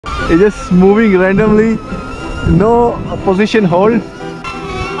It's just moving randomly, no position hold.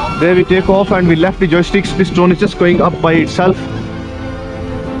 There we take off and we left the joysticks. This drone is just going up by itself.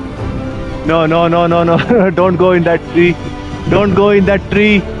 No, no, no, no, no. Don't go in that tree. Don't go in that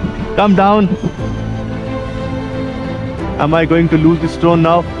tree. Come down. Am I going to lose this drone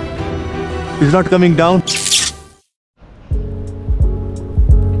now? It's not coming down.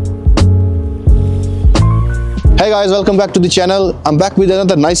 Hey guys, welcome back to the channel. I'm back with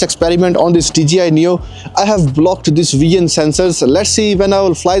another nice experiment on this DJI Neo. I have blocked this vision sensors. Let's see when I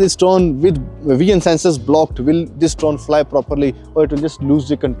will fly this drone with vision sensors blocked. Will this drone fly properly, or it will just lose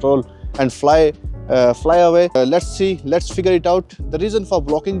the control and fly away? Let's see. Let's figure it out. The reason for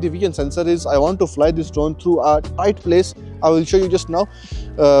blocking the vision sensor is I want to fly this drone through a tight place. I will show you just now.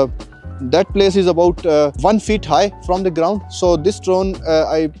 That place is about 1 feet high from the ground. So this drone,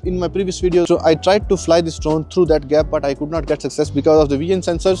 in my previous video, I tried to fly this drone through that gap, but I could not get success because of the vision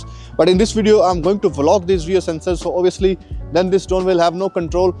sensors. But in this video, I'm going to vlog these vision sensors. So obviously, then this drone will have no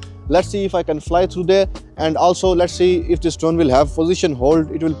control. Let's see if I can fly through there, and also let's see if this drone will have position hold.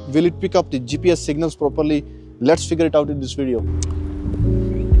 Will it pick up the GPS signals properly? Let's figure it out in this video.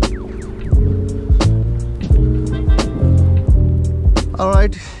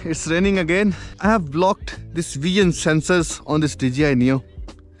 Alright, it's raining again. I have blocked this vision sensors on this DJI Neo.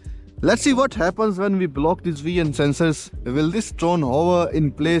 Let's see what happens when we block these vision sensors. Will this drone hover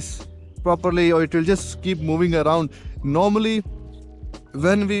in place properly, or it will just keep moving around? Normally,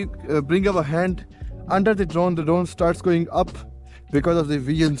 when we bring our hand under the drone starts going up because of the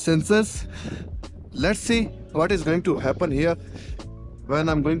vision sensors. Let's see what is going to happen here when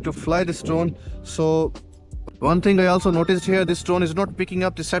I'm going to fly this drone. So one thing I also noticed here, this drone is not picking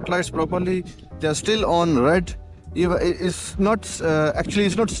up the satellites properly. They are still on red. It's not actually,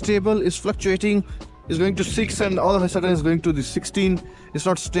 it's not stable. It's fluctuating. It's going to 6 and all of a sudden it's going to the 16. It's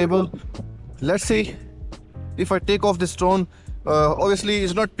not stable. Let's see if I take off this drone. Obviously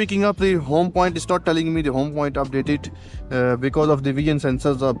it's not picking up the home point. It's not telling me the home point updated because of the vision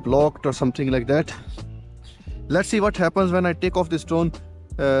sensors are blocked or something like that. Let's see what happens when I take off this drone.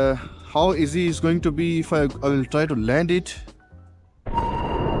 How easy it's going to be if I will try to land it.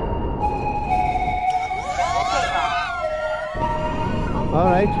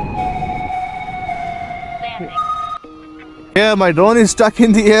 Alright. Here my drone is stuck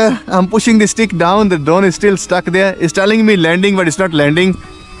in the air. I'm pushing the stick down. The drone is still stuck there. It's telling me landing, but it's not landing.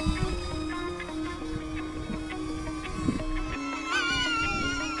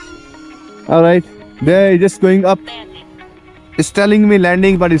 Alright. There, it's just going up. It's telling me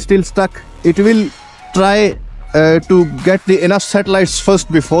landing, but it's still stuck. It will try to get the enough satellites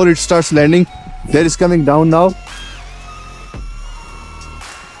first before it starts landing. There is coming down now,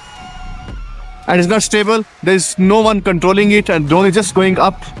 and it's not stable. There is no one controlling it, and drone is just going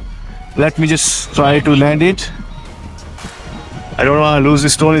up. Let me just try to land it. I don't want to lose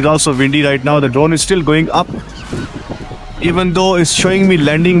this drone. It's also windy right now. The drone is still going up, even though it's showing me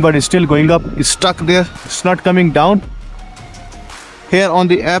landing, but it's still going up. It's stuck there. It's not coming down. Here on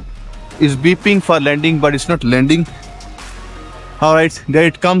the app is beeping for landing, but it's not landing. Alright, there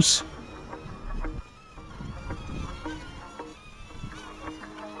it comes.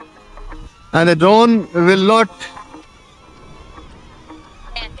 And the drone will not...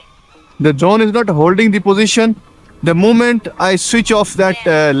 The drone is not holding the position. The moment I switch off that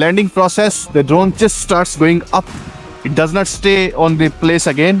landing process, the drone just starts going up. It does not stay on the place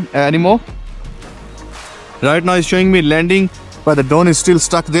again anymore. Right now it's showing me landing, but the drone is still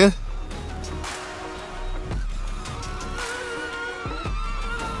stuck there.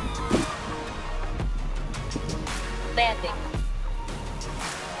 Landing.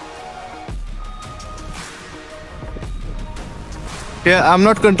 Yeah, I'm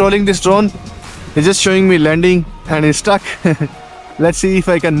not controlling this drone. It's just showing me landing and it's stuck. Let's see if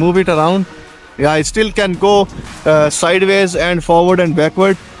I can move it around. Yeah, it still can go sideways and forward and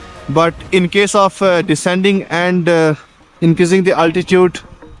backward. But in case of descending and increasing the altitude,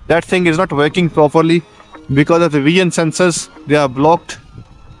 that thing is not working properly because of the vision sensors. They are blocked.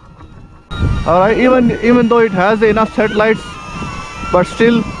 Alright, even though it has enough satellites, but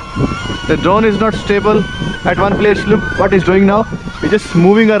still the drone is not stable at one place. Look what it's doing now. It's just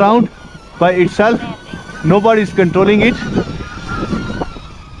moving around by itself. Nobody is controlling it.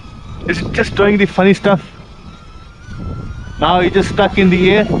 It's just doing the funny stuff. Now it's just stuck in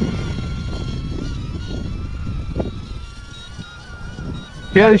the air.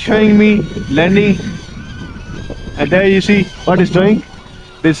 Here it's showing me landing, and there you see what it's doing.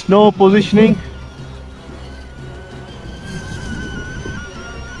 There's no positioning.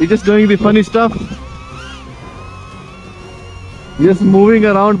 It's just doing the funny stuff. Just moving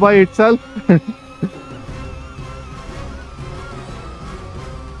around by itself.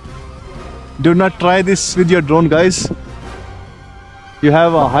 Do not try this with your drone, guys. You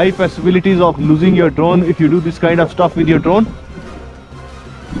have a high possibilities of losing your drone if you do this kind of stuff with your drone.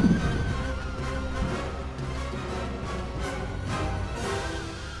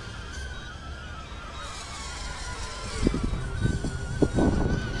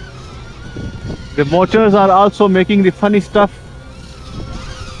 The motors are also making the funny stuff.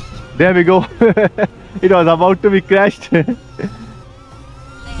 There we go. It was about to be crashed.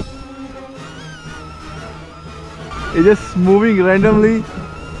 It's just moving randomly,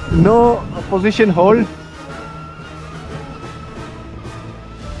 no position hold.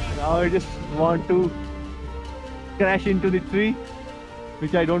 Now I just want to crash into the tree,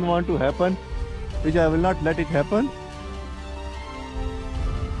 which I don't want to happen, which I will not let it happen.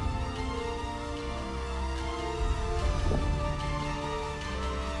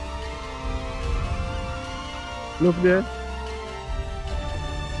 Look there.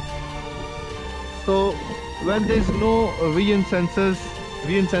 So when there is no vision sensors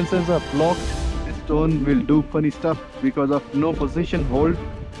are blocked, this drone will do funny stuff because of no position hold.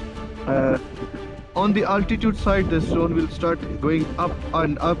 On the altitude side, this drone will start going up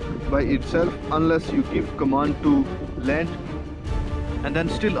and up by itself unless you give command to land, and then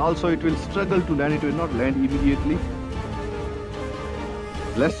still also it will struggle to land. It will not land immediately.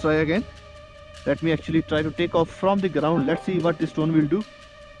 Let's try again. Let me actually try to take off from the ground. Let's see what this drone will do.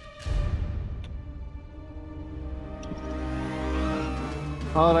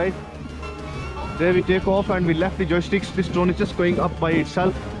 Alright, there we take off and we left the joysticks. This drone is just going up by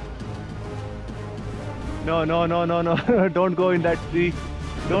itself. No, no, no, no, no. Don't go in that tree.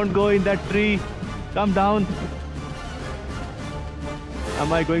 Don't go in that tree. Come down.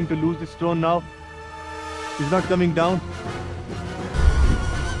 Am I going to lose this drone now? It's not coming down.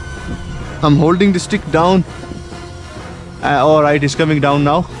 I'm holding the stick down. Alright, it's coming down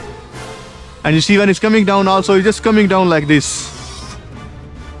now. And you see when it's coming down also, it's just coming down like this.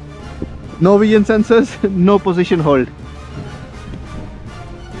 No vision sensors, no position hold.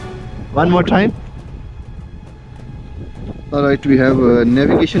 One more time. Alright, we have a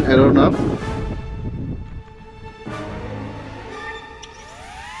navigation error now.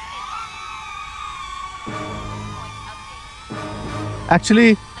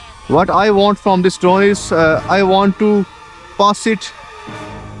 Actually, what I want from this drone is I want to pass it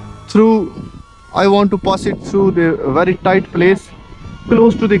through the very tight place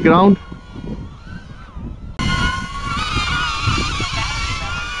close to the ground.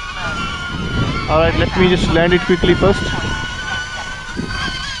 Alright, let me just land it quickly first.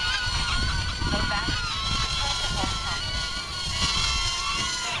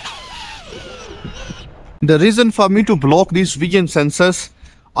 The reason for me to block these vision sensors,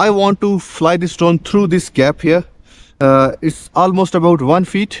 I want to fly this drone through this gap here. It's almost about 1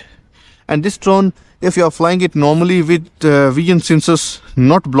 feet, and this drone, if you are flying it normally with vision sensors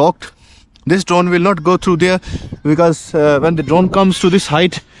not blocked, this drone will not go through there, because when the drone comes to this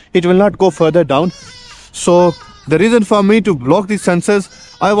height, it will not go further down. So the reason for me to block these sensors,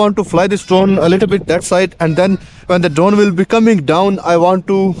 I want to fly this drone a little bit that side, and then when the drone will be coming down, I want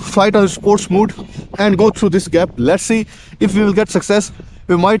to fly it on sports mode and go through this gap. Let's see if we will get success.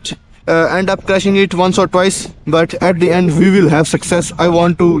 We might end up crashing it once or twice, but at the end we will have success. I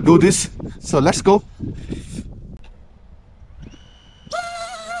want to do this, so let's go.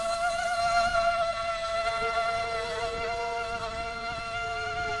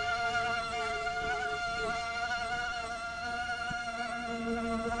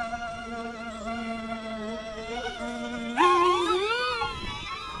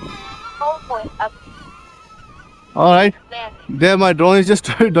 Alright, there my drone is just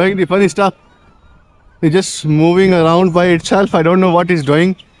doing the funny stuff. It's just moving around by itself. I don't know what it's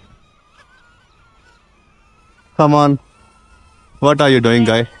doing. Come on. What are you doing,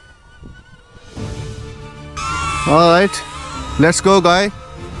 guy? Alright, let's go, guy.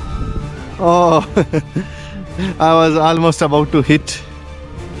 Oh, I was almost about to hit.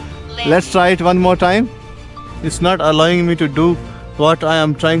 Let's try it one more time. It's not allowing me to do what I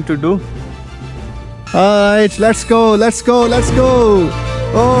am trying to do. Alright, let's go, let's go, let's go.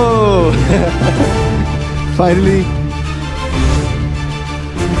 Oh, finally.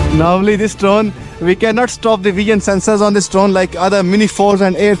 Normally this drone, we cannot stop the vision sensors on this drone like other Mini 4s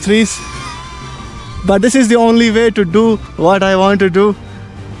and Air 3s. But this is the only way to do what I want to do.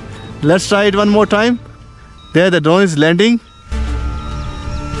 Let's try it one more time. There the drone is landing.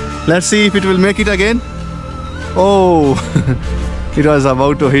 Let's see if it will make it again. Oh, it was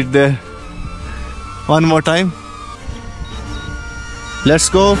about to hit there. One more time. Let's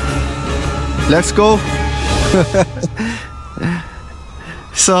go. Let's go.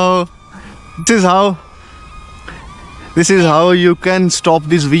 So this is how you can stop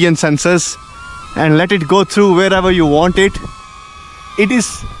these vision sensors and let it go through wherever you want it.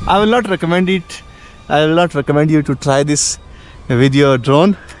 I will not recommend it. I will not recommend you to try this with your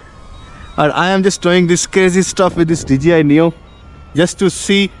drone. Or I am just doing this crazy stuff with this DJI Neo just to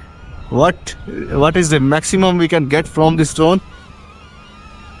see what is the maximum we can get from this drone.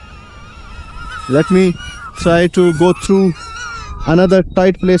 Let me try to go through another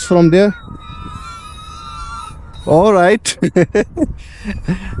tight place from there. All right.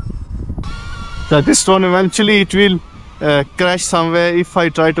 So this drone eventually it will crash somewhere if I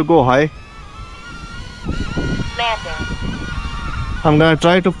try to go high. I'm gonna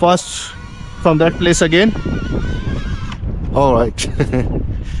try to pass from that place again. All right.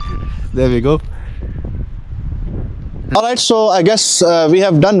 There we go. All right, so I guess we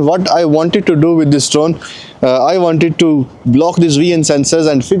have done what I wanted to do with this drone. I wanted to block these vision sensors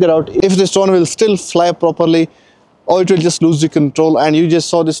and figure out if this drone will still fly properly or it will just lose the control. And you just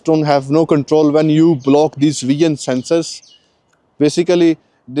saw this drone have no control when you block these vision sensors. Basically,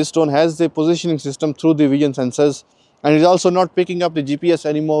 this drone has the positioning system through the vision sensors, and it's also not picking up the GPS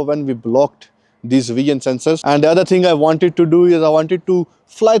anymore when we blocked these vision sensors. And the other thing I wanted to do is I wanted to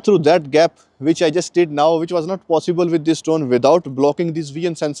fly through that gap, which I just did now, which was not possible with this drone without blocking these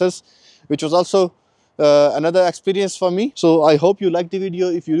vision sensors, which was also another experience for me. So I hope you liked the video.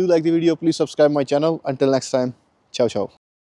 If you do like the video, please subscribe my channel. Until next time, ciao ciao.